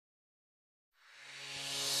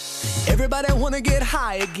Everybody wanna get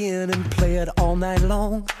high again and play it all night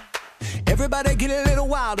long. Everybody get a little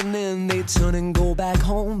wild and then they turn and go back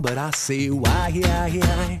home. But I say, why?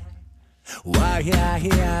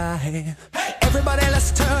 Everybody,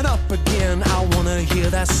 let's turn up again. I wanna hear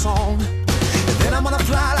that song. And then I'm gonna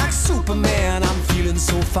fly like Superman. I'm feeling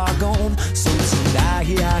so far gone. So tonight,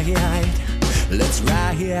 let's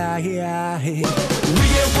ride. We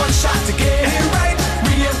get one shot to get it right.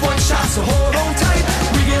 We get one shot, so hold on tight.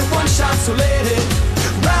 We get one shot, so let it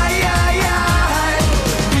ride.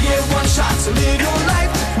 We get one shot to live your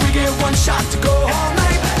life. We get one shot to go all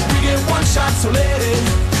night. We get one shot, so let it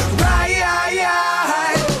ride.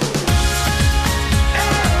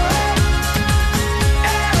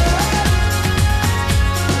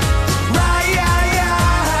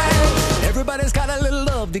 Everybody's got a little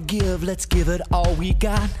love to give. Let's give it all we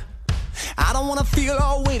got. I don't wanna feel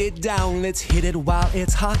all weighted down. Let's hit it while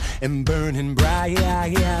it's hot and burning bright.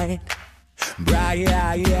 I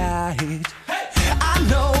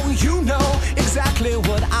know you know exactly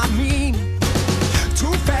what I mean.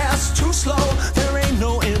 Too fast, too slow, there ain't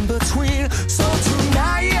no in between. So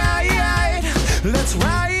tonight, let's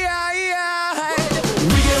ride.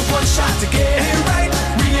 We get one shot to get it right.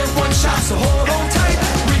 We get one shot, so hold on tight.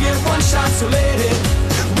 We get one shot, so let it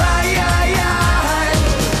ride.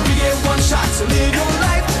 We get one shot to live your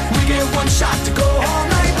life. We get one shot to go all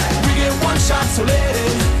night. We get one shot, so let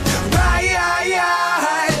it ride.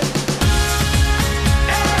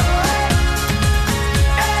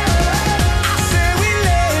 I say we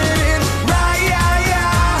let it ride.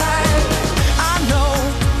 I know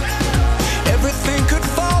everything could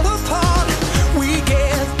fall apart. We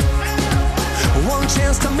get one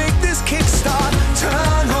chance to make this kickstart.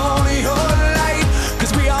 Turn on your light,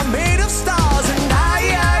 'cause we are made of stars. And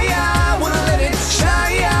I wanna let it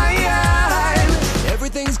shine.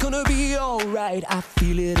 Everything's gonna be alright, I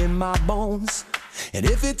feel it in my bones. And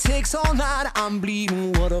if it takes all night, I'm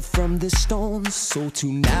bleeding water from the stones. So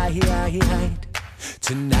tonight,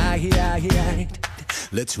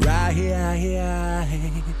 let's ride.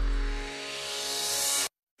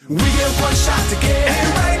 We get one shot to get it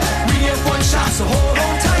right. We get one shot, so hold on.